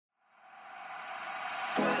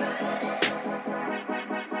Hey,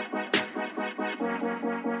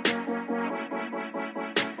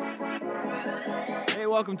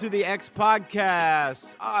 welcome to the X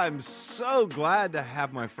Podcast. I'm so glad to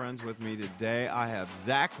have my friends with me today. I have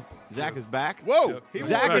Zach. Zach is back. Whoa, Yep.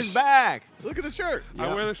 Zach is back. Look at the shirt.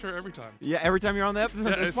 I wear this shirt every time. Yeah, every time you're on the Yeah,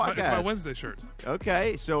 this it's podcast. my Wednesday shirt.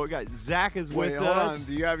 Okay, so we got Zach is Wait, with hold us. on.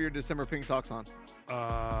 Do you have your December pink socks on? No.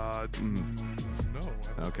 I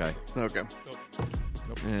don't. Okay, Okay.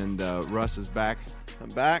 Nope. and Russ is back. I'm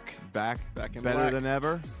back. Back in better black. than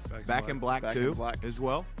ever. Back in black Back too, in black. as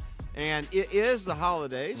well. And it is the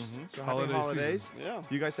holidays. So happy Holiday holidays. season. Yeah.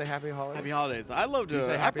 You guys say happy holidays? Happy holidays. I love to. You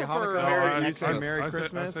say happy I prefer Hanukkah? Merry Oh, you Christmas. say Merry I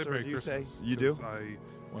Christmas, say or Merry do you say- Christmas. you do? 'cause I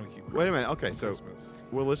want to keep Wait a minute. Christmas Okay, on so Christmas.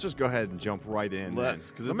 well, let's just go ahead and jump right in. Let's,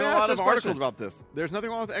 then. because Let there's me been a ask lot this of articles question. about this. There's nothing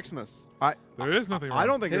wrong with Xmas. There is nothing wrong. I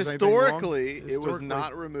don't think there's anything wrong. Historically, it was Historically.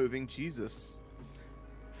 not removing Jesus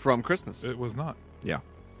from Christmas. It was not. Yeah,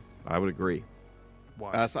 I would agree.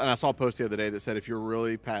 Why? And I saw a post the other day that said if you're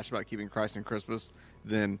really passionate about keeping Christ in Christmas,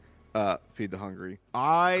 then feed the hungry,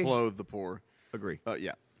 I clothe the poor. agree.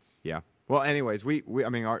 Yeah. Yeah. Well, anyways, we I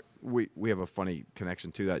mean, we have a funny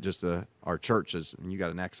connection to that. Just our churches, and you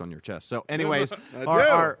got an X on your chest. So, anyways,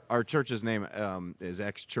 I our church's name is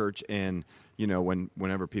X Church, and you know,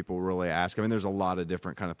 whenever people really ask, I mean, there's a lot of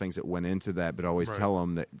different kind of things that went into that, but I always Right. tell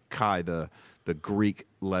them that Chi, the Greek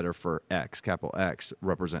letter for X, capital X,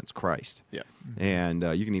 represents Christ. Yeah. And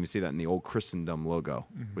you can even see that in the old Christendom logo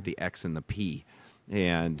with the X and the P.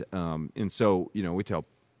 And so, you know, we tell.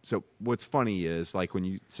 So what's funny is, like, when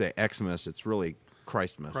you say Xmas, it's really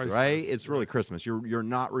Christmas, Christmas, right? It's really right. Christmas. You're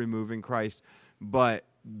not removing Christ, but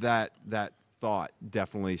that thought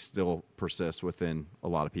definitely still persists within a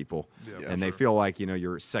lot of people, Yeah, and for they sure. feel like, you know,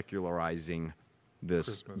 you're secularizing this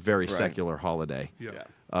Christmas. very Right. secular holiday. Yeah. Yeah.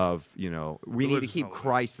 Of, you know, we need to Religious keep holiday.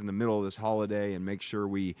 Christ in the middle of this holiday and make sure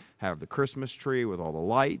we have the Christmas tree with all the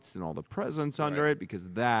lights and all the presents under Right. it, because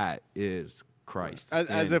that is Christ.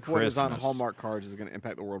 As in if what is on Christmas. Hallmark cards is going to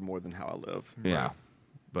impact the world more than how I live. Yeah. Right.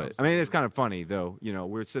 But I mean, it's kind of funny though. You know,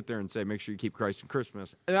 we'd sit there and say, make sure you keep Christ in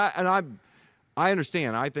Christmas. And I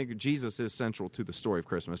understand. I think Jesus is central to the story of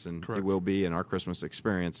Christmas, and he Correct. will be in our Christmas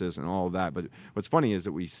experiences and all of that. But what's funny is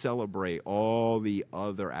that we celebrate all the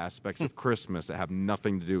other aspects of Christmas that have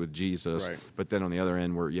nothing to do with Jesus. Right. But then on the other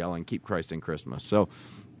end, we're yelling, keep Christ in Christmas. So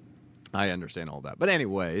I understand all that. But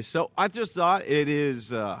anyway, so I just thought it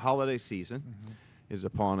is holiday season is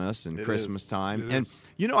upon us, and It Christmas is. time. It And is.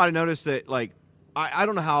 you know, I noticed that, like, I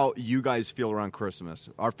don't know how you guys feel around Christmas.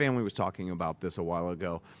 Our family was talking about this a while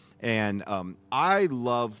ago, and I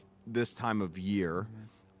love this time of year.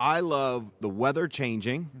 I love the weather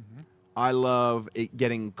changing. I love it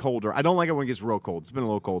getting colder. I don't like it when it gets real cold. It's been a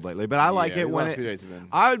little cold lately, but I like Yeah, it the when last it. few days have been.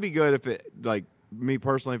 I would be good if it, like me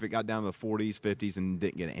personally, if it got down to the 40s, 50s, and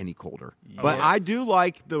didn't get any colder. But Yeah. I do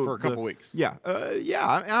like the For a couple weeks. Yeah, yeah.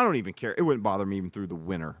 I don't even care. It wouldn't bother me even through the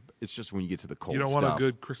winter. It's just when you get to the cold. You don't stuff. want a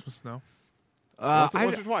good Christmas snow? Once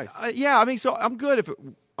or twice. Yeah, I mean, so I'm good if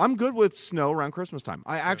I'm good with snow around Christmas time.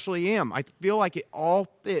 I actually am. I feel like it all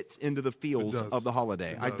fits into the feels does. of the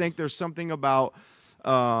holiday. It I does. think there's something about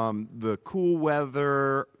the cool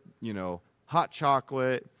weather, you know, hot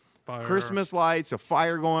chocolate, Fire. Christmas lights, a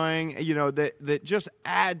fire going, you know, that just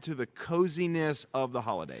add to the coziness of the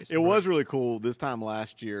holidays. It was really cool this time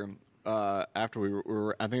last year. After we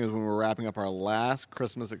were, I think it was when we were wrapping up our last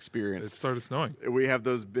Christmas It experience. started snowing. We have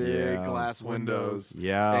those big Yeah. glass windows.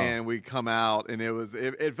 Yeah. And we come out, and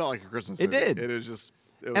it felt like a Christmas It movie. did. It was just.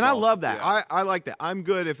 It was And I awesome. love that. Yeah. I like that. I'm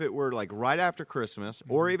good if it were like right after Christmas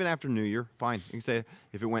or even after New Year. Fine. You can say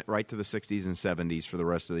if it went right to the 60s and 70s for the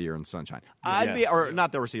rest of the year in sunshine. I'd be, Yes. or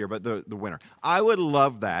not the rest of the year, but the winter. I would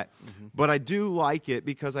love that. But I do like it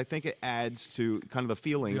because I think it adds to kind of the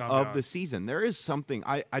feeling Yeah, of yeah. the season. There is something,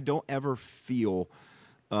 I don't ever feel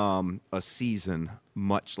a season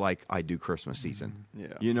much like I do Christmas season. Yeah.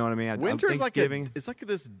 You know what I mean? Winter's like Thanksgiving. it's like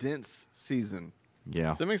this dense season. Yeah.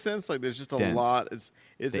 Does that make sense? Like there's just a Dense. lot.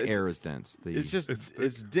 The air is dense. It's just It's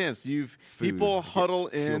it's dense. Food People huddle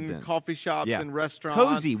feel in dense. coffee shops Yeah. and restaurants.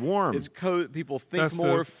 Cozy, warm. It's people think Festive.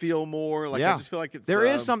 more, feel more. Like I just feel like it's there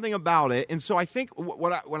is something about it, and so I think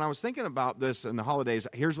when I was thinking about this in the holidays,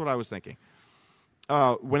 here's what I was thinking.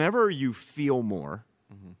 Whenever you feel more,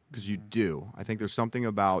 because you do, I think there's something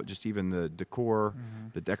about just even the decor,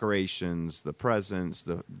 the decorations, the presents,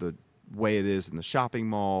 the way it is in the shopping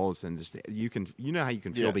malls, and just you know how you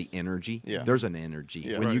can feel the Yes. energy. Yeah. There's an energy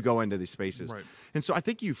Yeah. when you Right. go into these spaces, Right. and so I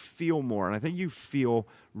think you feel more, and I think you feel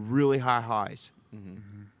really high highs.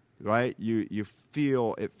 right? You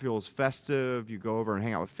feel it feels festive. You go over and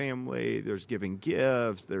hang out with family. There's giving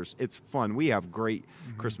gifts. It's fun. We have great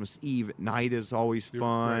Christmas Eve at night is always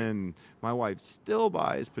fun. My wife still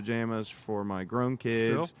buys pajamas for my grown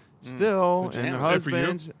kids. Still, and her Pajamas? Good for you?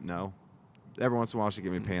 husband. No. Every once in a while she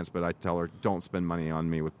give me pants, but I tell her don't spend money on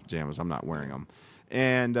me with pajamas. I'm not wearing them.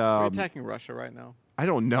 And Are we attacking Russia right now? I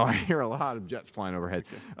don't know. I hear a lot of jets flying overhead.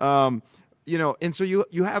 And so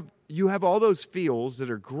you have all those feels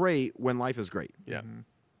that are great when life is great. Yeah.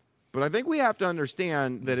 But I think we have to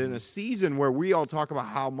understand that in a season where we all talk about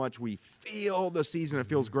how much we feel the season, it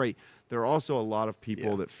feels great. There are also a lot of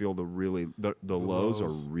people that feel the lows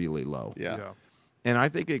are really low. Yeah. And I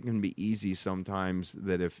think it can be easy sometimes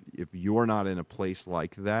that if you're not in a place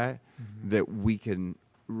like that, that we can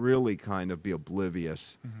really kind of be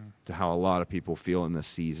oblivious to how a lot of people feel in this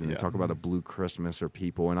season. They talk about a blue Christmas or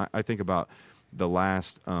people. And I think about the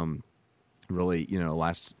last,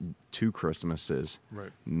 last 2 Christmases.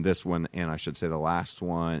 Right. This one, and I should say the last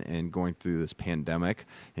one, and going through this pandemic.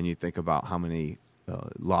 And you think about how many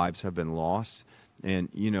lives have been lost. And,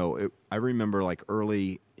 I remember like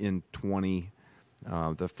early in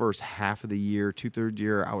the first half of the year, 2/3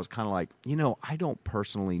 year, I was kind of like, I don't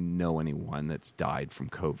personally know anyone that's died from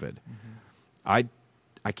COVID.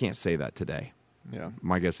 I can't say that today. Yeah.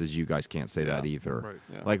 My guess is you guys can't say that either. Right.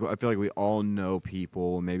 Yeah. Like, I feel like we all know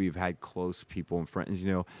people, maybe you've had close people and friends,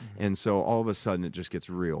 and so all of a sudden it just gets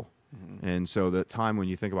real. And so the time when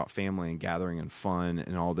you think about family and gathering and fun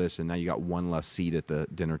and all this, and now you got one less seat at the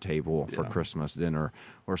dinner table for Christmas dinner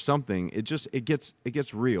or something, it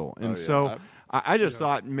gets real. And so I just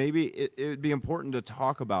thought maybe it would be important to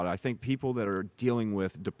talk about it. I think people that are dealing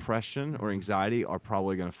with depression or anxiety are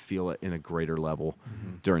probably going to feel it in a greater level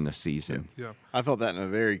during the season. Yeah. I felt that in a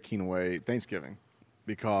very keen way Thanksgiving,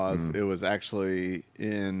 because it was actually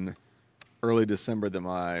in early December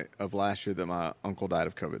of last year that my uncle died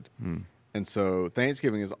of COVID. And so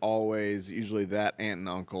Thanksgiving is always usually that aunt and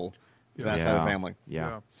uncle, that side of the family.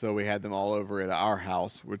 Yeah. So we had them all over at our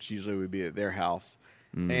house, which usually would be at their house.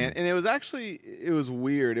 And it was actually, it was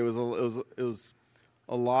weird. It was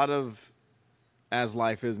a lot of, as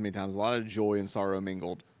life is many times, a lot of joy and sorrow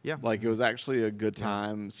mingled. Yeah. Like, it was actually a good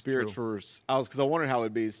time. Spirits were, because I wondered how it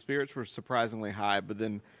would be. Spirits were surprisingly high, but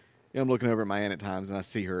then I'm looking over at my aunt at times, and I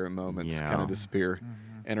see her in moments kind of disappear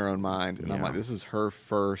in her own mind. And I'm like, this is her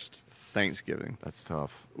first Thanksgiving. That's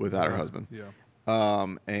tough. Without her husband. Yeah.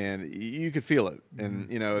 And you could feel it. And,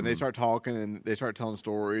 and they start talking, and they start telling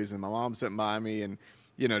stories, and my mom's sitting by me, and,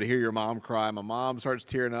 to hear your mom cry, my mom starts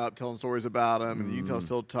tearing up, telling stories about him, and you can tell it's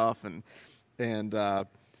still tough. And I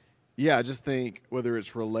just think whether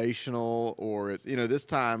it's relational or it's, this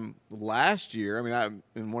time last year, I mean,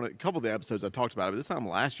 in a couple of the episodes I talked about it, but this time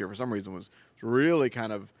last year, for some reason, was really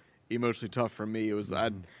kind of emotionally tough for me. It was,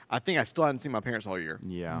 I think I still hadn't seen my parents all year.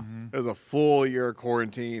 Yeah. It was a full year of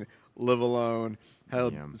quarantine, live alone,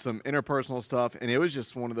 had some interpersonal stuff. And it was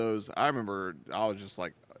just one of those, I remember I was just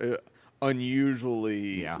like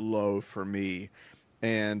unusually low for me.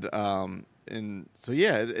 And so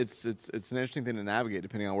it's an interesting thing to navigate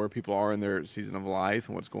depending on where people are in their season of life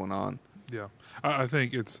and what's going on. Yeah. I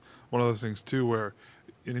think it's one of those things too where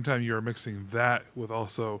anytime you're mixing that with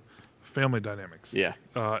also family dynamics, and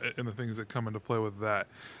the things that come into play with that,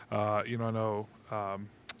 I know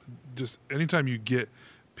just anytime you get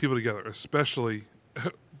people together, especially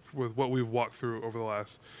with what we've walked through over the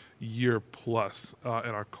last year plus in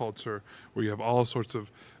our culture, where you have all sorts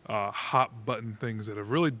of hot button things that have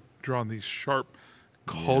really drawn these sharp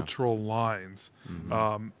cultural lines.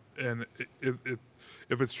 And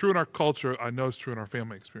if it's true in our culture, I know it's true in our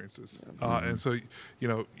family experiences. And so,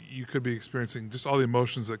 you could be experiencing just all the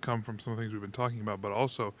emotions that come from some of the things we've been talking about, but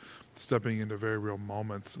also stepping into very real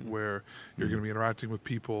moments where you're going to be interacting with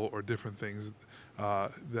people or different things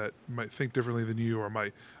that might think differently than you or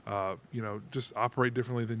might, just operate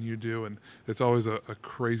differently than you do. And it's always a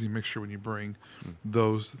crazy mixture when you bring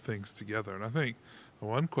those things together. And I think the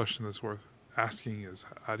one question that's worth asking is,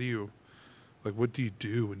 what do you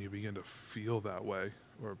do when you begin to feel that way?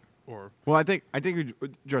 Or Well, I think we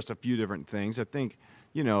addressed a few different things. I think,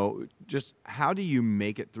 just how do you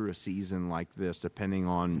make it through a season like this, depending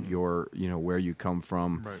on your, where you come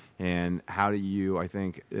from, Right. and how do you? I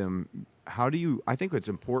think it's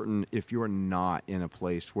important if you're not in a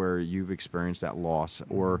place where you've experienced that loss,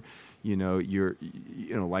 or,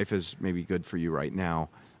 life is maybe good for you right now.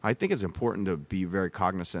 I think it's important to be very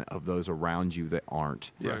cognizant of those around you that aren't.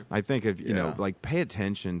 Right. I think if pay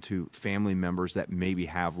attention to family members that maybe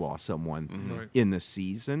have lost someone Right. in the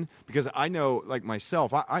season, because I know, like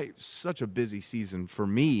myself, I such a busy season for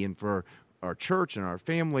me and for our church and our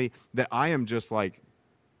family that I am just like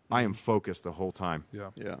I am focused the whole time.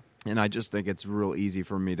 Yeah. And I just think it's real easy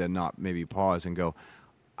for me to not maybe pause and go,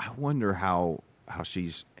 I wonder how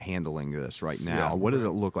she's handling this right now. Yeah. What does it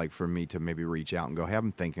look like for me to maybe reach out and go, hey,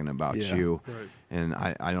 I'm thinking about you. Right. And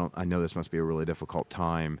I know this must be a really difficult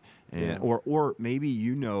time. And Yeah. or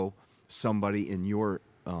maybe somebody in your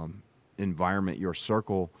environment, your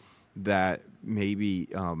circle, that maybe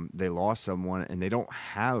they lost someone and they don't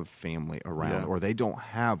have family around, Yeah. or they don't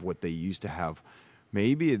have what they used to have.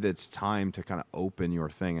 Maybe it's time to kind of open your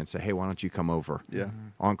thing and say, hey, why don't you come over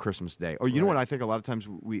on Christmas Day? Or you know what I think a lot of times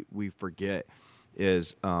we forget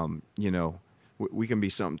is, we can be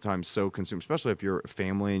sometimes so consumed, especially if you're a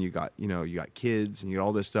family and you got kids and you got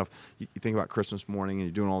all this stuff. You think about Christmas morning and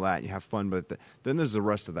you're doing all that and you have fun, but then there's the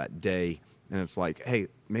rest of that day. And it's like, hey,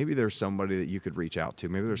 maybe there's somebody that you could reach out to.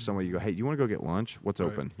 Maybe there's somebody you go, hey, do you want to go get lunch? What's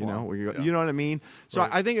open? You know what I mean? So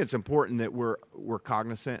I think it's important that we're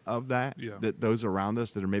cognizant of that, that those around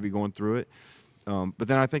us that are maybe going through it. But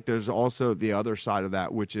then I think there's also the other side of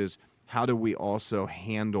that, which is how do we also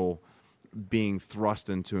handle being thrust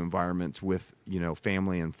into environments with,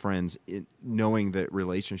 family and friends, knowing that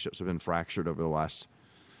relationships have been fractured over the last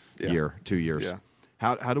year, 2 years. Yeah.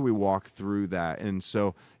 How do we walk through that? And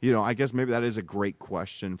so, I guess maybe that is a great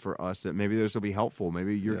question for us, that maybe this will be helpful.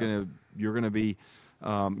 Maybe you're gonna be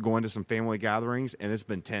going to some family gatherings and it's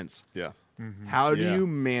been tense. Yeah. Mm-hmm. How do you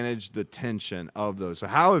manage the tension of those? So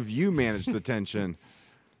how have you managed the tension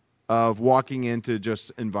of walking into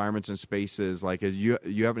just environments and spaces? Like, you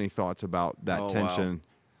have any thoughts about that tension?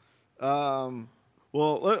 Wow.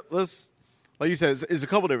 Well, let's, like you said, it's a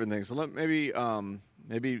couple different things. So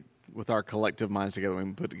maybe with our collective minds together, we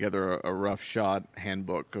can put together a rough shot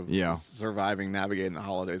handbook of surviving, navigating the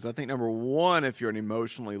holidays. I think number one, if you're in an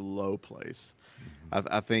emotionally low place,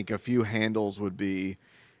 I think a few handles would be,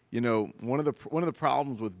 one of the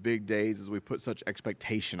problems with big days is we put such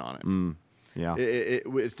expectation on it. Yeah,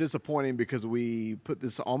 it's disappointing because we put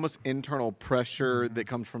this almost internal pressure that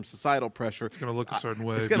comes from societal pressure. It's going to look a certain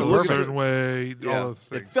way. It's going to look look a certain way. All those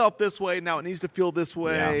things. It felt this way. Now it needs to feel this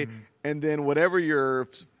way. Yeah. And then whatever you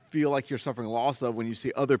feel like you're suffering loss of when you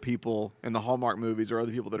see other people in the Hallmark movies or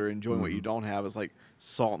other people that are enjoying what you don't have, is like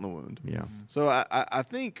salt in the wound. Yeah. So I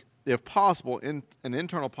think, if possible, an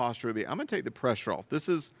internal posture would be, I'm going to take the pressure off. This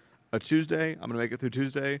is a Tuesday. I'm going to make it through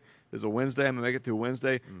Tuesday. This is a Wednesday. I'm going to make it through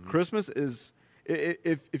Wednesday. Christmas is,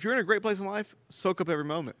 if you're in a great place in life, soak up every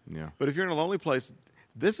moment. Yeah. But if you're in a lonely place,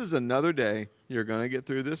 this is another day. You're going to get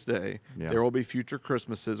through this day. Yeah. There will be future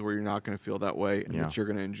Christmases where you're not going to feel that way and that you're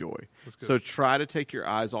going to enjoy. That's good. So try to take your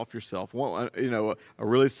eyes off yourself. One, a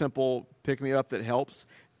really simple pick-me-up that helps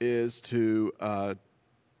is to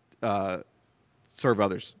serve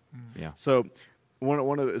others. Yeah. So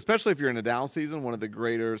one of the, especially if you're in a down season, one of the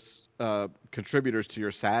greatest contributors to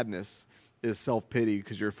your sadness is self-pity,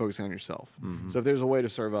 because you're focusing on yourself. So if there's a way to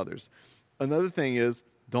serve others. Another thing is,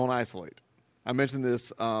 don't isolate. I mentioned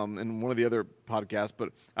this in one of the other podcasts, but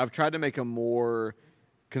I've tried to make a more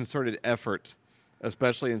concerted effort,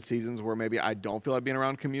 especially in seasons where maybe I don't feel like being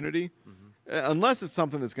around community, unless it's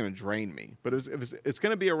something that's going to drain me. But if it's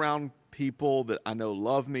going to be around people that I know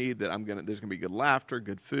love me, that there's going to be good laughter,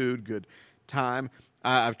 good food, good time.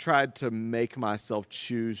 I've tried to make myself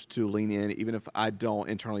choose to lean in, even if I don't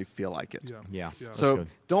internally feel like it. Yeah. So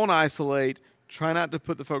don't isolate. Try not to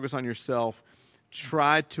put the focus on yourself.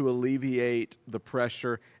 Try to alleviate the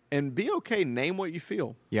pressure and be okay. Name what you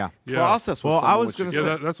feel. Yeah. Process with Well, someone I was what you gonna feel. say-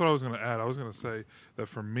 Yeah, that's what I was going to add. I was going to say that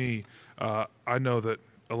for me, I know that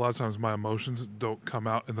a lot of times my emotions don't come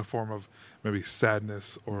out in the form of maybe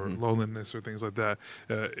sadness or loneliness or things like that.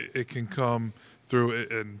 It can come through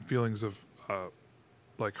in feelings of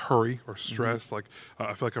like hurry or stress. Like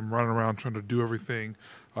I feel like I'm running around trying to do everything,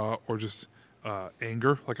 or just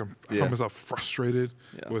anger. Like I find myself frustrated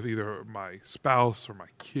with either my spouse or my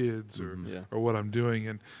kids or what I'm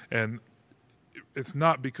doing, and it's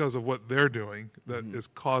not because of what they're doing that is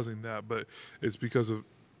causing that, but it's because of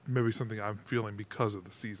maybe something I'm feeling because of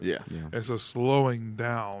the season. Yeah. And so slowing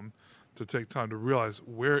down to take time to realize,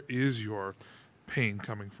 where is your pain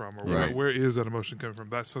coming from, or where is that emotion coming from?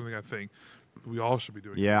 That's something I think we all should be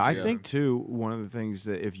doing. Yeah, I think too, one of the things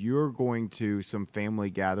that if you're going to some family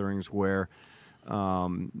gatherings where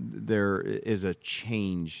there is a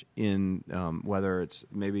change in whether it's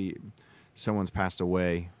maybe someone's passed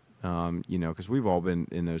away, because we've all been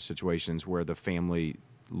in those situations where the family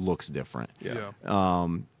looks different. Yeah.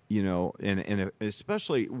 And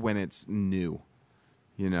especially when it's new.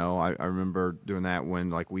 You know, I remember doing that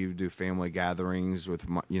when like we would do family gatherings with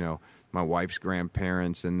my wife's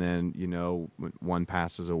grandparents, and then when one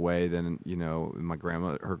passes away, then her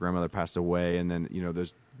grandmother passed away, and then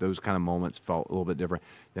those kind of moments felt a little bit different.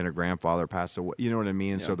 Then her grandfather passed away. You know what I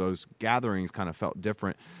mean? Yeah. So those gatherings kind of felt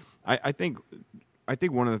different. I think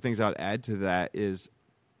one of the things I'd add to that is,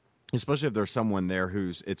 especially if there's someone there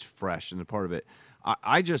it's fresh and a part of it.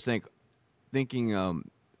 I just thinking.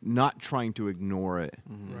 Not trying to ignore it,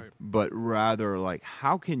 Right. but rather like,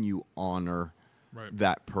 how can you honor Right.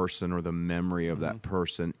 that person or the memory of that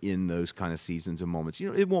person in those kind of seasons and moments?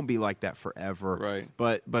 It won't be like that forever, Right.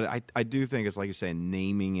 But I do think it's like you say,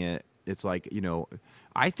 naming it. It's like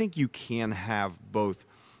I think you can have both.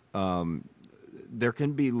 There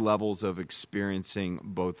can be levels of experiencing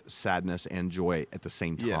both sadness and joy at the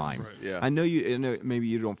same time. Yes. Right. Yeah. I know maybe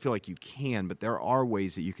you don't feel like you can, but there are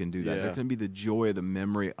ways that you can do that. Yeah. There can be the joy of the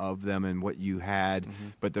memory of them and what you had,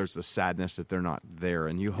 but there's the sadness that they're not there.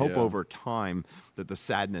 And you hope Yeah. over time that the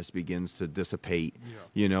sadness begins to dissipate,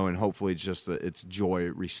 Yeah. and hopefully it's just its joy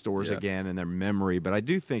restores Yeah. again in their memory. But I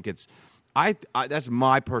do think it's I that's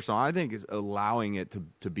my personal. I think is allowing it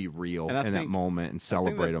to be real And I in that think- moment and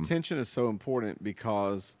celebrate I think them. that tension is so important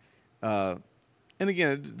because, and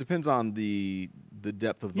again, it depends on the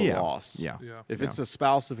depth of the Yeah. loss. Yeah. Yeah. If Yeah. it's a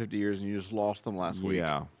spouse of 50 years and you just lost them last week,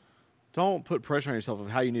 Yeah, don't put pressure on yourself of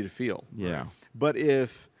how you need to feel. yeah, But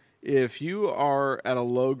if you are at a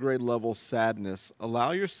low grade level sadness,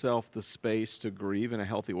 allow yourself the space to grieve in a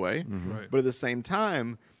healthy way. Right. But at the same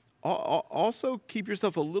time, also keep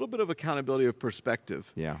yourself a little bit of accountability of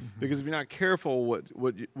perspective. yeah. Because if you're not careful,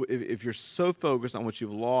 if you're so focused on what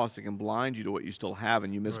you've lost, it can blind you to what you still have,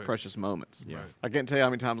 and you miss Right. precious moments. Yeah. Right. I can't tell you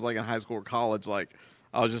how many times, like in high school or college, like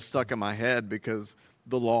I was just stuck in my head because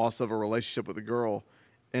the loss of a relationship with a girl,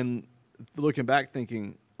 and looking back,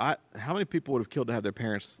 thinking, how many people would have killed to have their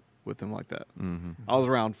parents with them like that? I was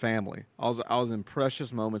around family. I was in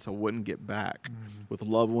precious moments I wouldn't get back with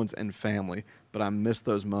loved ones and family, but I missed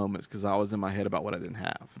those moments because I was in my head about what I didn't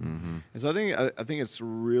have. And so I think it's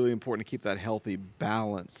really important to keep that healthy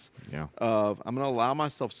balance Yeah. of I'm going to allow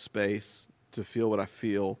myself space to feel what I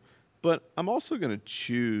feel, but I'm also going to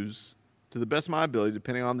choose to the best of my ability,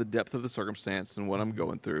 depending on the depth of the circumstance and what I'm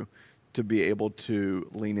going through, to be able to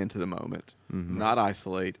lean into the moment, not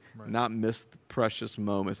isolate, Right. not miss the precious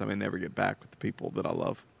moments I may never get back with the people that I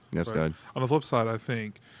love. That's Right. good. On the flip side, I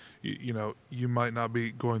think you might not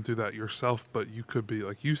be going through that yourself, but you could be,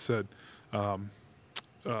 like you said,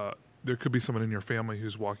 there could be someone in your family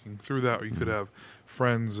who's walking through that, or you could have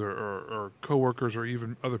friends or coworkers or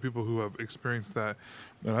even other people who have experienced that.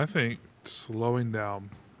 And I think slowing down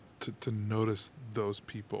to notice those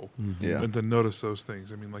people Yeah. and to notice those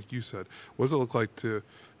things. I mean, like you said, what does it look like to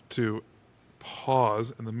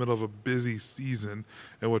pause in the middle of a busy season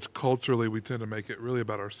in which culturally we tend to make it really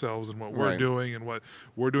about ourselves and what we're Right. doing and what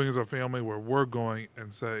we're doing as a family, where we're going,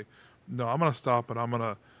 and say, no, I'm going to stop and I'm going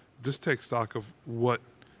to just take stock of what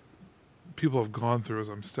people have gone through as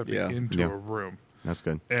I'm stepping Yeah. into Yeah. a room, That's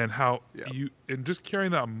good. and how Yeah. and just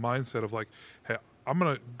carrying that mindset of like, hey, I'm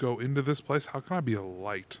going to go into this place. How can I be a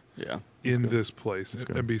light Yeah. in this place That's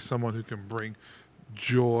and good. be someone who can bring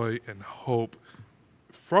joy and hope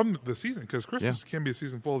from the season? Because Christmas can be a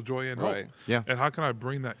season full of joy and Right. hope. Yeah. And how can I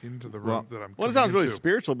bring that into the room Well- that I'm Well, it coming sounds really into?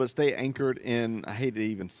 spiritual, but stay anchored in. I hate to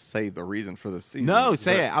even say the reason for the season. No,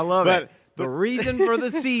 say but- it. I love but- it. The reason for the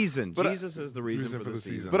season. But- Jesus is the reason for the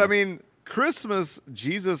season. But I mean, Christmas,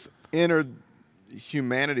 Jesus entered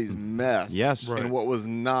humanity's mess Yes. Right. in what was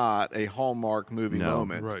not a Hallmark movie No.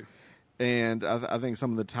 moment. Right. And I think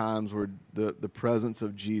some of the times where the presence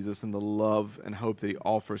of Jesus and the love and hope that he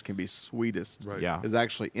offers can be sweetest Right. Yeah. is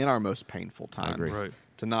actually in our most painful times. agree. Right.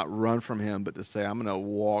 To not run from him, but to say, I'm going to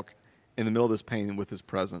walk in the middle of this pain with his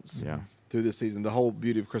presence. Yeah. Through this season, the whole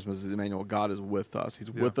beauty of Christmas is, Emmanuel, God is with us. He's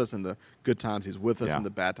Yeah. with us in the good times. He's with us Yeah. in the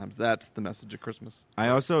bad times. That's the message of Christmas. I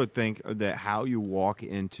also think that how you walk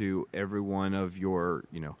into every one of your,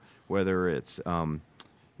 whether it's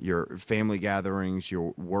your family gatherings,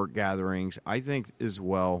 your work gatherings, I think as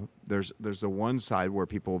well, there's the one side where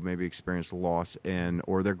people maybe experience loss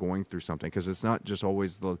or they're going through something, because it's not just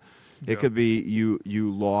always it Yeah. could be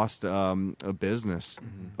you lost a business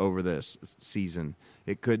over this season.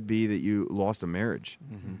 It could be that you lost a marriage.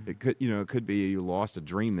 It could be you lost a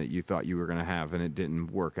dream that you thought you were going to have and it didn't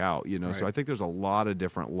work out. So Right. I think there's a lot of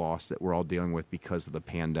different loss that we're all dealing with because of the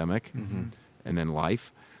pandemic and then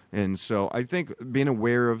life. And so I think being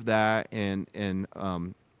aware of that and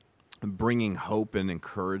bringing hope and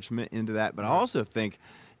encouragement into that. But I also think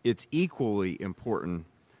it's equally important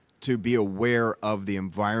to be aware of the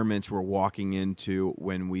environments we're walking into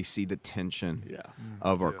when we see the tension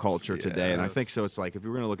of our culture today. And I think so. It's like if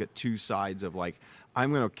we're going to look at two sides of like,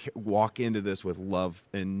 I'm going to walk into this with love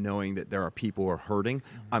and knowing that there are people who are hurting.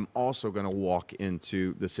 I'm also going to walk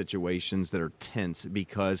into the situations that are tense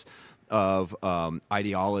because of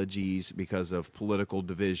ideologies, because of political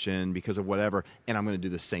division, because of whatever, and I'm going to do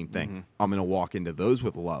the same thing. I'm going to walk into those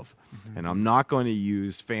with love, and I'm not going to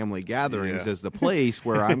use family gatherings as the place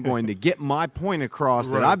where I'm going to get my point across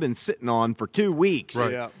that I've been sitting on for 2 weeks.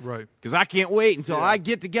 Right. Because I can't wait until I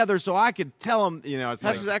get together so I could tell them, it's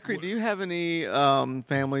Pastor Zachary, do you have any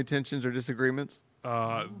family tensions or disagreements?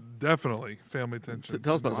 Definitely family tension.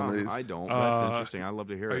 Tell us about some of these. I don't. That's interesting. I'd love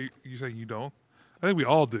to hear it. You saying you don't? I think we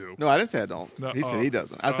all do. No, I didn't say I don't. No, he said he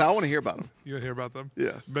doesn't. I said I want to hear about them. You want to hear about them?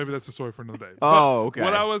 Yes. Maybe that's a story for another day. Oh, okay.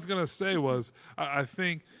 What I was going to say was, I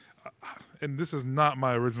think, and this is not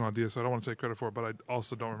my original idea, so I don't want to take credit for it, but I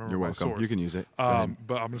also don't remember my source. You can use it.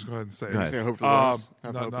 But I'm just going to go ahead and say it. Say Hope for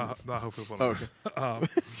the Winners? Not Hope for the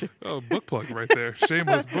Winners. Book plug right there.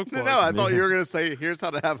 Shameless book plug. No, I thought you were going to say, here's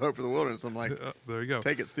how to have hope for the wilderness. I'm like, there you go.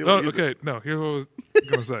 Take it, steal it, use okay, no, here's what I was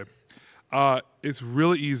going to say. It's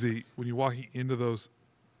really easy when you're walking into those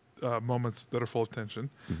moments that are full of tension,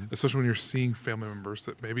 especially when you're seeing family members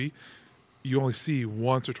that maybe you only see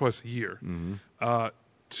once or twice a year,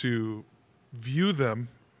 to view them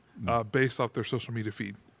based off their social media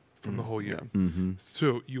feed from the whole year.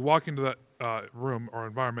 So you walk into that room or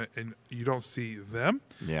environment and you don't see them.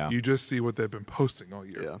 You just see what they've been posting all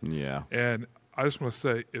year. And I just want to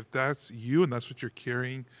say, if that's you and that's what you're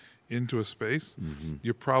carrying into a space,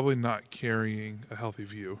 you're probably not carrying a healthy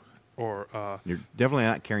view. Or you're definitely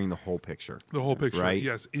not carrying the whole picture. The whole picture, right?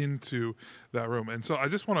 Yes, into that room. And so I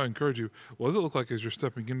just want to encourage you, what does it look like as you're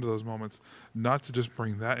stepping into those moments, not to just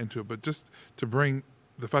bring that into it, but just to bring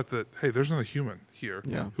the fact that, hey, there's another human here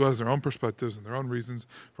who has their own perspectives and their own reasons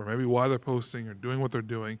for maybe why they're posting or doing what they're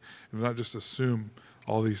doing, and not just assume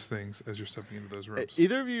all these things as you're stepping into those rooms.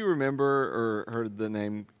 Either of you remember or heard the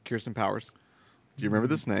name Kirsten Powers? Do you remember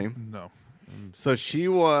this name? No. So she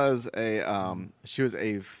was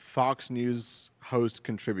a Fox News host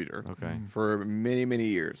contributor for many, many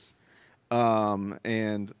years. I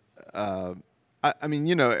mean,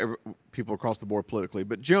 people across the board politically,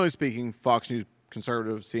 but generally speaking, Fox News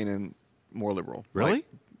conservative, CNN more liberal. Really? Like,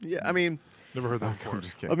 yeah, I mean, Never heard that before. I'm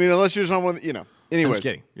just kidding. I mean, unless you're someone, anyways. I'm just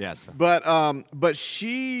kidding. Yes. But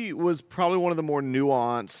she was probably one of the more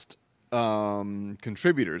nuanced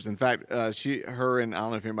contributors. In fact, her and I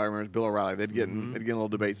don't know if anybody remembers Bill O'Reilly. They'd get in little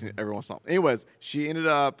debates every once in a while. Anyways, she ended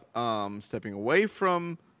up stepping away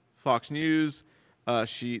from Fox News.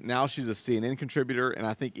 She's a CNN contributor, and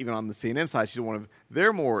I think even on the CNN side, she's one of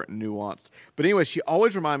their more nuanced. But anyway, she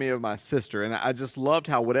always reminded me of my sister, and I just loved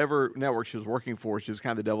how whatever network she was working for, she was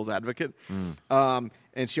kind of the devil's advocate.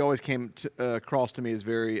 And she always came across to me as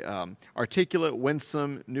very articulate,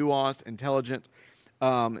 winsome, nuanced, intelligent.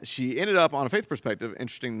 She ended up, on a faith perspective,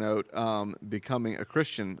 interesting note, becoming a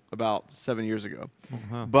Christian about 7 years ago.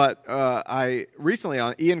 But I recently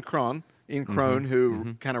on Ian Cron,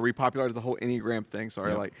 who kind of repopularized the whole Enneagram thing.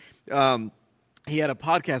 He had a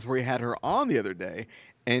podcast where he had her on the other day,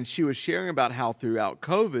 and she was sharing about how throughout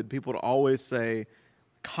COVID, people would always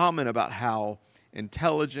comment about how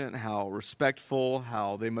intelligent, how respectful,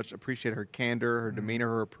 how they much appreciate her candor, her demeanor,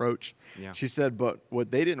 her approach. Yeah. She said, but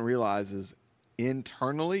what they didn't realize is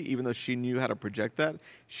internally, even though she knew how to project that,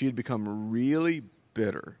 she had become really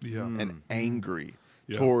bitter and angry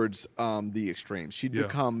towards the extremes. She'd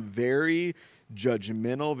become very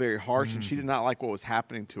judgmental, very harsh, and she did not like what was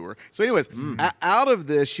happening to her. So anyways, out of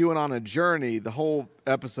this, she went on a journey. The whole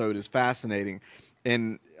episode is fascinating.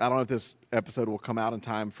 And I don't know if this episode will come out in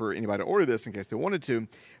time for anybody to order this in case they wanted to,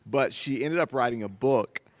 but she ended up writing a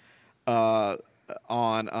book on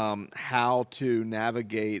how to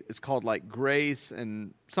navigate. It's called like Grace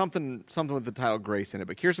and something with the title Grace in it.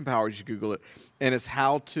 But Kirsten Powers, you should Google it. And it's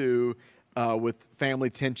how to, with family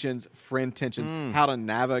tensions, friend tensions, how to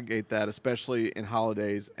navigate that, especially in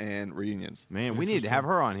holidays and reunions. Man, we need to have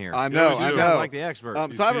her on here. I know. Sounds like the expert.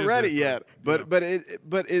 So I haven't read it yet, but it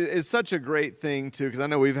is such a great thing too, because I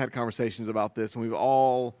know we've had conversations about this, and we've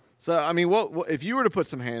all. So I mean, what if you were to put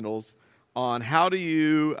some handles on how do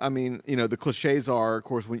you? I mean, the cliches are, of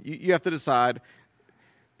course, when you have to decide.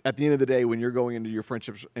 At the end of the day, when you're going into your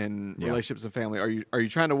friendships and relationships and family, are you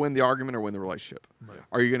trying to win the argument or win the relationship? Right.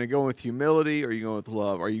 Are you going to go with humility? Or are you going with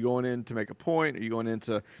love? Are you going in to make a point? Are you going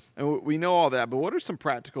into? And we know all that, but what are some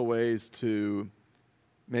practical ways to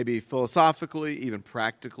maybe philosophically, even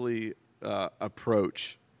practically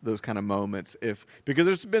approach those kind of moments? Because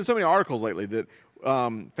there's been so many articles lately that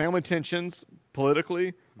family tensions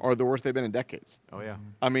politically are the worst they've been in decades. Oh yeah.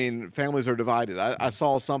 I mean, families are divided. I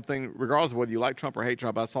saw something, regardless of whether you like Trump or hate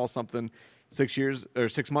Trump, I saw something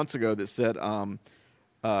 6 months ago that said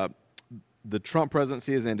the Trump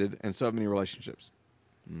presidency has ended, and so have many relationships.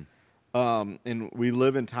 And we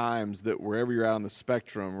live in times that wherever you're at on the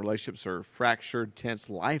spectrum, relationships are fractured, tense,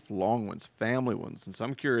 lifelong ones, family ones. And so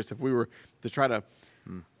I'm curious if we were to try to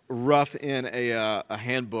rough in a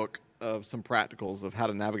handbook of some practicals of how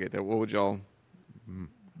to navigate that, what would y'all?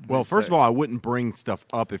 Well, first of all, I wouldn't bring stuff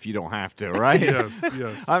up if you don't have to, right? Yes.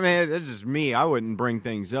 I mean, it's just me. I wouldn't bring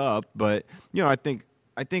things up, but I think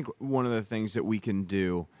one of the things that we can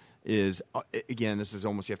do is, again, this is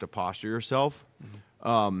almost you have to posture yourself.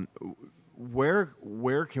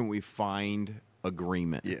 Where can we find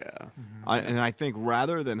agreement? Yeah. And I think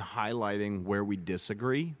rather than highlighting where we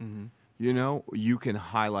disagree, you can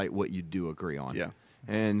highlight what you do agree on. Yeah.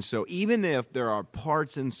 And so even if there are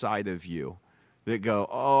parts inside of you that go,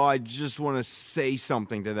 oh, I just want to say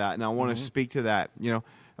something to that, and I want to speak to that,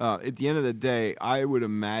 at the end of the day, I would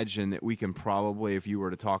imagine that we can probably, if you were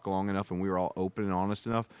to talk long enough and we were all open and honest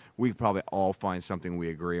enough, we could probably all find something we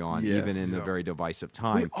agree on, Yes. even in the very divisive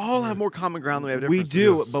time. We all have more common ground than we have We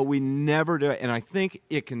differences. do, but we never do it. And I think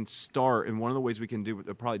it can start, and one of the ways we can do it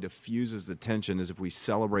that probably diffuses the tension is if we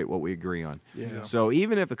celebrate what we agree on. Yeah. So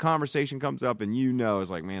even if the conversation comes up and it's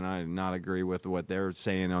like, man, I do not agree with what they're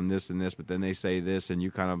saying on this and this, but then they say this, and you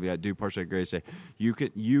kind of do partially agree, say, you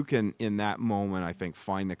can in that moment, I think,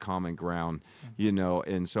 find the common ground,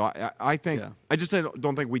 and so I think, I just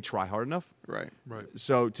don't think we try hard enough. Right.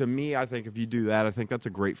 So to me, I think if you do that, I think that's a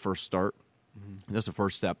great first start. That's the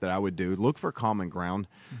first step that I would do. Look for common ground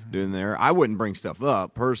doing there. I wouldn't bring stuff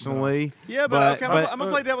up personally. Yeah, but I'm going to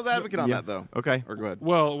play devil's advocate on yeah. that, though. Okay. Or go ahead.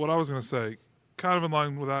 Well, what I was going to say, kind of in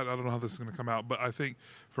line with that, I don't know how this is going to come out, but I think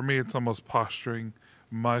for me, it's almost posturing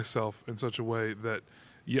myself in such a way that,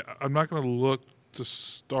 I'm not going to look to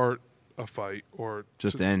start a fight or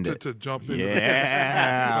just to, end to, it. to jump into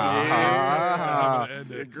Yeah. the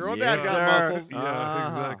end it. Girl Yes, dad got sir. muscles. Yeah,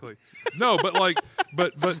 exactly. No, but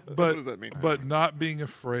but What does that mean? But not being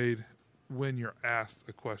afraid when you're asked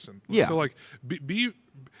a question. Yeah. So like be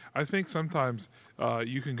I think sometimes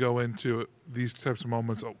you can go into these types of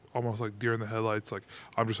moments almost like deer in the headlights, like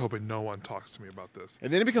I'm just hoping no one talks to me about this.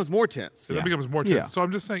 And then it becomes more tense. And then it becomes more tense. Yeah. So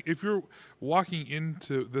I'm just saying, if you're walking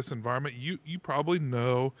into this environment, you probably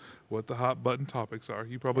know what the hot button topics are.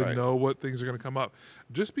 You probably Right. know what things are going to come up.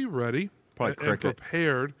 Just be ready Probably and cricket.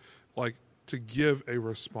 prepared, like to give a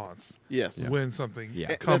response. Yes. When something Yeah.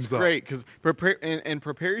 And comes that's up. great because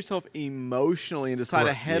prepare yourself emotionally and decide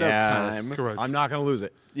Correct. ahead Yes. of time. Correct. I'm not going to lose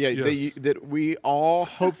it. Yeah, Yes. that we all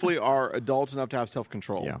hopefully are adults enough to have self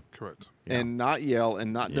control. Yeah. Correct. And not yell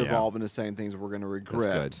and not Yeah. devolve into saying things we're going to regret.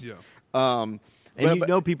 That's good. Yeah. And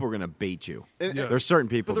But- people are going to bait you. And- Yeah. There's certain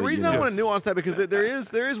people. But the that reason I want to Yes. nuance that because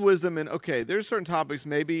there is wisdom in there's certain topics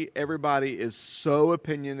maybe everybody is so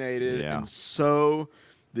opinionated Yeah. and so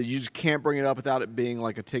that you just can't bring it up without it being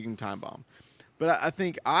like a ticking time bomb. But I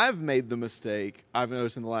think I've made the mistake I've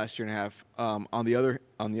noticed in the last year and a half on the other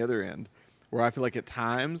end where I feel like at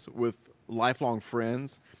times with lifelong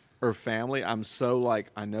friends or family I'm so like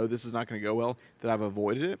I know this is not going to go well that I've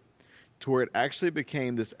avoided it to where it actually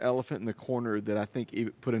became this elephant in the corner that I think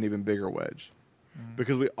put an even bigger wedge.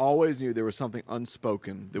 Because we always knew there was something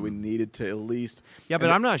unspoken that we needed to at least. Yeah, but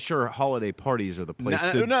I'm not sure holiday parties are the place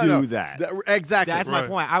to No, do no. that. Exactly. That's my Right.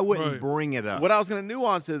 point. I wouldn't Right. bring it up. What I was going to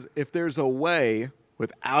nuance is if there's a way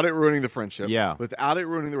without it ruining the friendship, Yeah. without it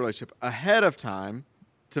ruining the relationship ahead of time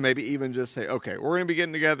to maybe even just say, okay, we're going to be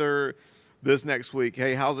getting together this next week.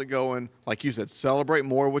 Hey, how's it going? Like you said, celebrate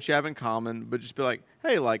more what you have in common, but just be like,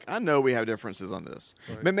 hey, like I know we have differences on this.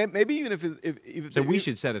 Right. Maybe even if so we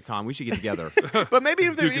should set a time. We should get together. But maybe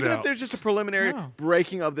if Duke it even if out. there's just a preliminary No.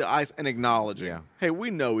 breaking of the ice and acknowledging, Yeah. hey, we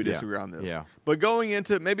know we Yeah. disagree on this. Yeah. But going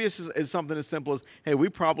into maybe it's something as simple as, hey, we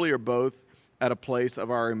probably are both at a place of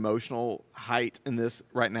our emotional height in this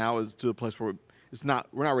right now is to a place where we're not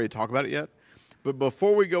ready to talk about it yet. But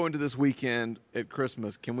before we go into this weekend at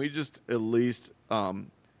Christmas, can we just at least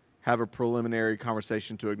have a preliminary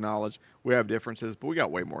conversation to acknowledge we have differences, but we got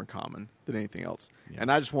way more in common than anything else. Yeah.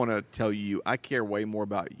 And I just want to tell you, I care way more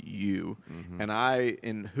about you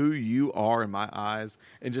and who you are in my eyes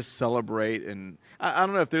and just celebrate. And I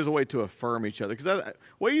don't know if there's a way to affirm each other because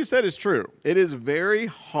what you said is true. It is very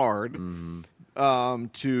hard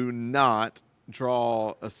to not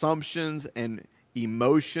draw assumptions and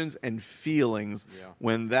emotions and feelings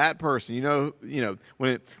when that person,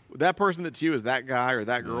 that person that to you is that guy or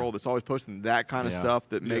that girl that's always posting that kind of stuff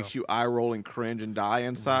that makes you eye roll and cringe and die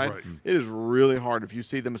inside. Right. It is really hard if you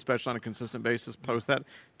see them, especially on a consistent basis, post that,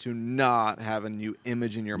 to not have a new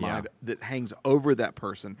image in your mind that hangs over that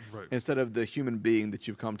person instead of the human being that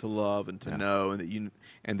you've come to love and to know,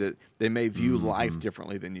 and that they may view life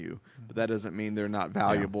differently than you. But that doesn't mean they're not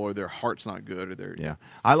valuable or their heart's not good or they're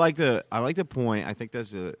I like the point. I think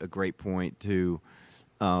that's a great point to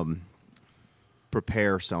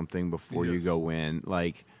prepare something before you go in.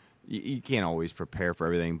 Like you can't always prepare for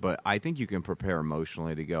everything, but I think you can prepare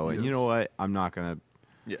emotionally to go. And you know what? I'm not gonna.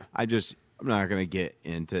 I'm not gonna get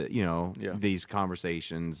into these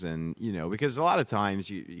conversations, and because a lot of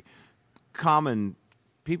times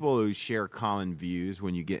people who share common views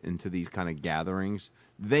when you get into these kind of gatherings,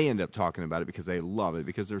 they end up talking about it because they love it,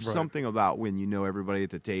 because there's something about when everybody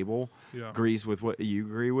at the table agrees with what you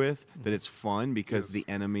agree with, that it's fun because the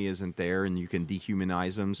enemy isn't there and you can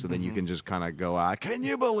dehumanize them, so then you can just kind of go out, can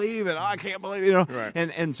you believe it? I can't believe it.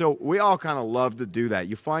 And so we all kind of love to do that.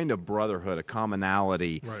 You find a brotherhood, a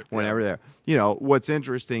commonality whenever they're, what's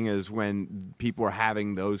interesting is when people are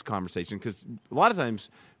having those conversations, because a lot of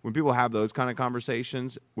times when people have those kind of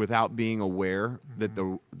conversations without being aware that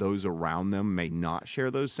those around them may not share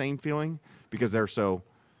those same feeling, because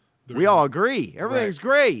we all agree everything's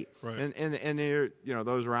great, and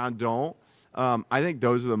those around don't. I think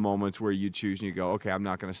those are the moments where you choose and you go, okay, I'm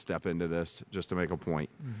not going to step into this just to make a point.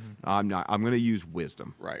 I'm going to use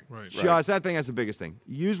wisdom. Just, I think that's the biggest thing.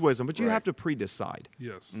 Use wisdom, but you have to pre-decide.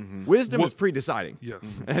 Yes. Wisdom is pre-deciding.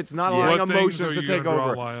 Yes. It's not allowing emotions to take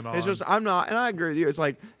over. It's just, I'm not, and I agree with you. It's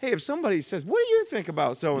like, hey, if somebody says, what do you think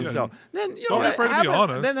about so-and-so? Then, don't be afraid to be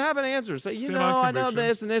honest. Then have an answer. Say, I know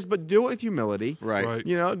this and this, but do it with humility. Right.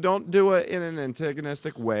 Don't do it in an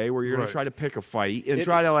antagonistic way where you're going to try to pick a fight and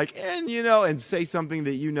try to and say something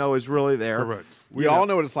that is really there. Correct. We all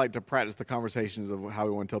know what it's like to practice the conversations of how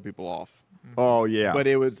we want to tell people off. Oh yeah.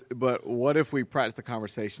 But what if we practice the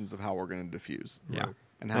conversations of how we're going to diffuse? Yeah.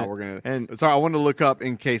 And how we're going to. And sorry, I wanted to look up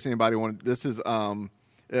in case anybody wanted. This is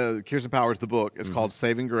Kirsten Powers, the book. It's called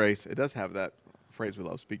Saving Grace. It does have that phrase we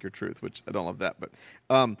love, "Speak your truth," which I don't love that, but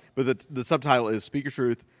the subtitle is "Speak your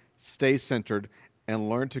truth, stay centered, and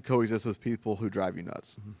learn to coexist with people who drive you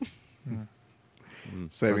nuts."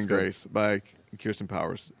 Saving Grace by Kirsten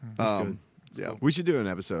Powers. Yeah, we should do an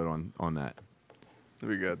episode on that.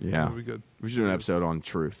 That'd be good. Yeah, that'd be good. We should do an episode on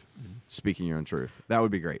truth, speaking your own truth. That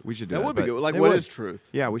would be great. We should do that. That would be good. Like, what is truth?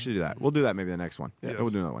 Yeah, we should do that. We'll do that maybe the next one. Yes. We'll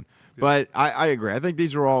do another one. Yes. But I agree. I think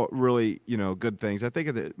these are all really good things. I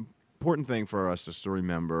think the important thing for us just to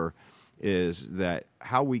remember is that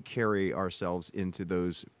how we carry ourselves into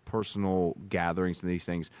those personal gatherings and these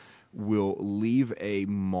things will leave a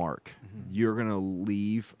mark. You're going to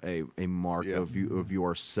leave a mark of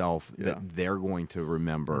yourself that they're going to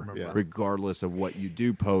remember, regardless of what you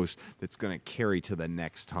do post. That's going to carry to the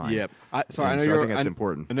next time. Yep. I think that's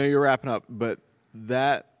important. I know you're wrapping up, but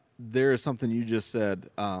there is something you just said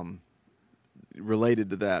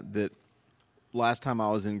related to that last time I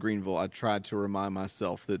was in Greenville, I tried to remind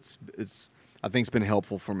myself I think it's been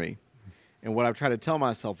helpful for me. And what I've tried to tell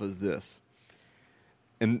myself is this.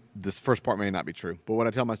 And this first part may not be true, but what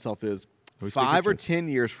I tell myself is 5 or 10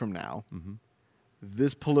 years from now,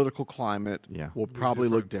 this political climate will probably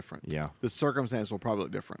look different. Yeah. The circumstance will probably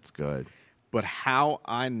look different. It's good. But how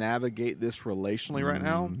I navigate this relationally right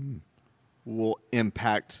now will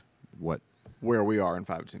impact where we are in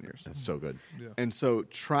 5 or 10 years. That's so good. Yeah. And so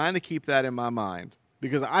trying to keep that in my mind,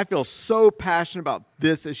 because I feel so passionate about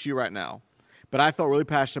this issue right now, but I felt really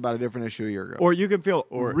passionate about a different issue a year ago. Or you can feel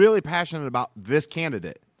really passionate about this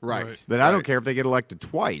candidate. Right. That I don't care if they get elected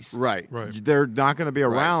twice. Right. They're not going to be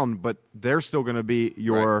around, but they're still going to be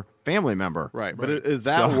your family member. Right. But is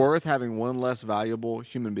that worth having one less valuable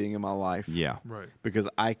human being in my life? Yeah. Right. Because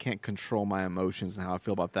I can't control my emotions and how I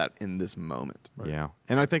feel about that in this moment. Right. Yeah.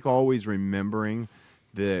 And I think always remembering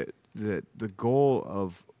that the goal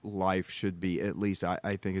of life should be, at least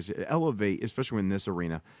I think, is elevate, especially in this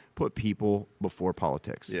arena, put people before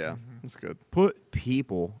politics. Yeah. That's good. Put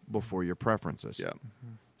people before your preferences. Yeah.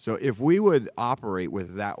 So if we would operate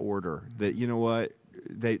with that order, that, you know what,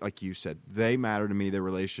 they, like you said, they matter to me, their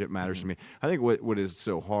relationship matters to me. I think what is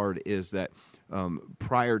so hard is that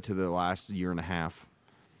prior to the last year and a half,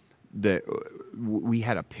 that we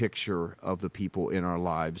had a picture of the people in our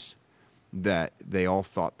lives that they all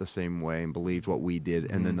thought the same way and believed what we did,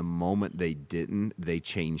 and then the moment they didn't, they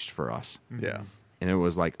changed for us. Yeah. And it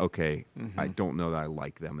was like, okay, I don't know that I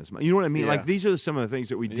like them as much. You know what I mean? Like, these are some of the things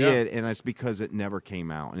that we did, and it's because it never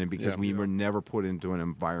came out, and because we were never put into an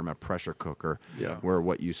environment, pressure cooker, where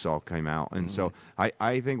what you saw came out. And so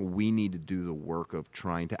I think we need to do the work of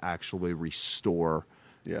trying to actually restore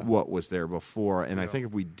what was there before. And I think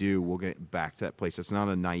if we do, we'll get back to that place. It's not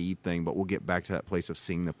a naive thing, but we'll get back to that place of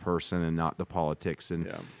seeing the person and not the politics. And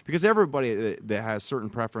because everybody that has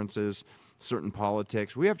certain preferences, certain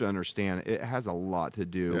politics, we have to understand it has a lot to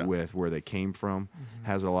do with where they came from,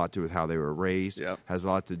 has a lot to do with how they were raised, has a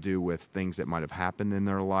lot to do with things that might have happened in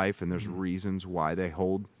their life, and there's reasons why they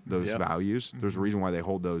hold those values. There's a reason why they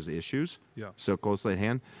hold those issues so closely at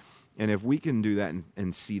hand. And if we can do that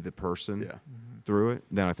and see the person through it,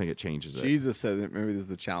 then I think it changes it. Jesus said, maybe this is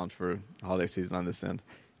the challenge for holiday season on this end.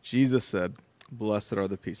 Jesus said, blessed are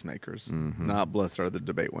the peacemakers, not blessed are the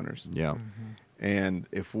debate winners. Yeah. And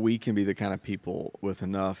if we can be the kind of people with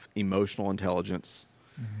enough emotional intelligence,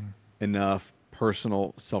 enough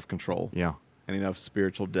personal self-control, and enough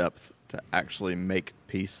spiritual depth to actually make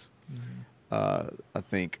peace, I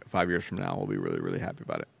think 5 years from now we'll be really, really happy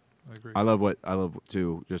about it. I agree. I love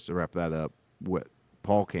too, just to wrap that up, what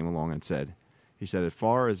Paul came along and said. He said, as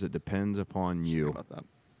far as it depends upon you, about that.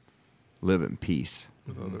 Live in peace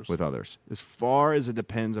with others. As far as it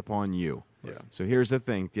depends upon you. Yeah. So here's the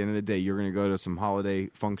thing. At the end of the day, you're going to go to some holiday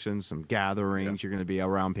functions, some gatherings. You're going to be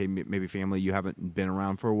around maybe family you haven't been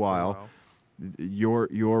around for a while. Your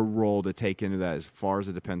role to take into that as far as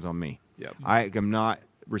it depends on me. Yep. I am not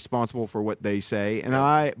responsible for what they say,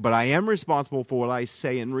 but I am responsible for what I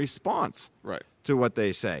say in response to what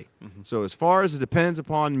they say. So as far as it depends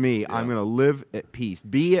upon me, I'm going to live at peace,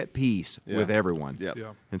 be at peace with everyone.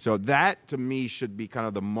 And so that, to me, should be kind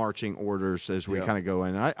of the marching orders as we kind of go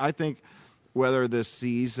in. And I think whether this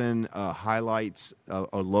season highlights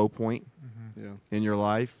a low point in your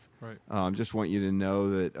life, just want you to know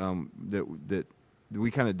that that we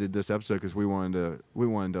kind of did this episode because we wanted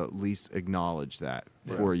to at least acknowledge that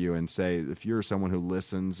for you and say, if you're someone who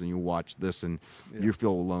listens and you watch this and you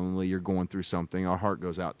feel lonely, you're going through something, our heart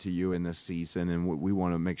goes out to you in this season, and we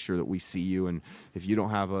want to make sure that we see you. And if you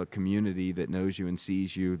don't have a community that knows you and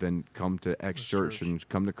sees you, then come to X Church and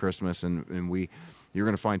come to Christmas, and you're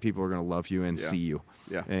going to find people who are going to love you and see you.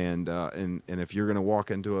 And if you're going to walk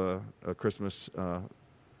into a Christmas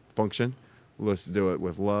function, let's do it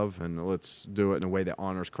with love, and let's do it in a way that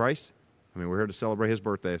honors Christ. I mean, we're here to celebrate his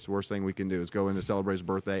birthday. It's the worst thing we can do is go in to celebrate his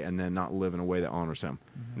birthday and then not live in a way that honors him.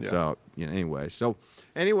 So,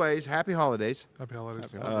 anyways, happy holidays. Happy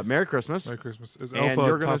holidays. Merry Christmas. Merry Christmas. Is and Alpha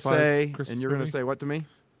you're going to say, Christmas say what to me?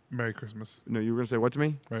 Merry Christmas. No, you were going to say what to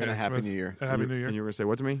me? Merry and a Happy Christmas. New Year. And Happy New Year. And you were going to say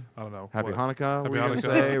what to me? I don't know. Happy Hanukkah. Happy What are you going to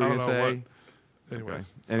Hanukkah. say? I We're don't going to know say.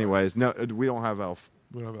 Anyways. Okay. Anyways, no, we don't have Elf.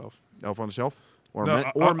 We don't have Elf. Elf on the Shelf? Or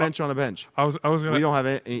No, Mensch on a Bench. I was gonna. We don't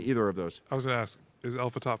have either of those. I was gonna ask: is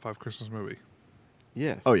Elf a top 5 Christmas movie?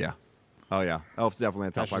 Yes. Oh yeah. Elf's definitely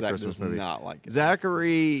a top 5 Zach Christmas does movie. not like it.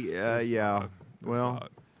 Zachary, Well,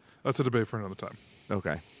 that's a debate for another time.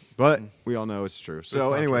 Okay. But we all know it's true.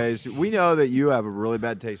 So, anyways, we know that you have a really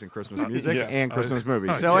bad taste in Christmas music and Christmas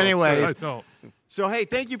movies. So, anyways, so hey,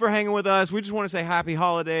 thank you for hanging with us. We just want to say happy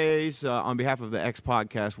holidays on behalf of the X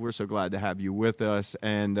Podcast. We're so glad to have you with us.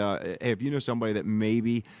 And hey, if you know somebody that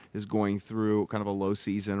maybe is going through kind of a low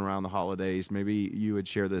season around the holidays, maybe you would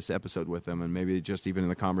share this episode with them, and maybe just even in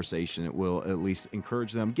the conversation, it will at least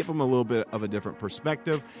encourage them, give them a little bit of a different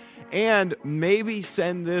perspective, and maybe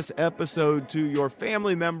send this episode to your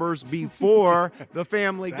family members before the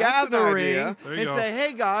family gathering and say,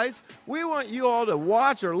 hey guys, we want you all to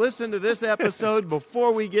watch or listen to this episode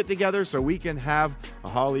before we get together so we can have a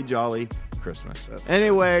holly jolly Christmas.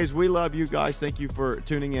 Anyways, we love you guys. Thank you for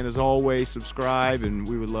tuning in as always. Subscribe, and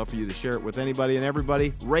we would love for you to share it with anybody and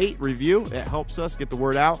everybody. Rate, review. It helps us get the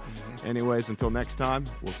word out. Anyways, until next time,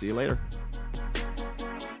 we'll see you later.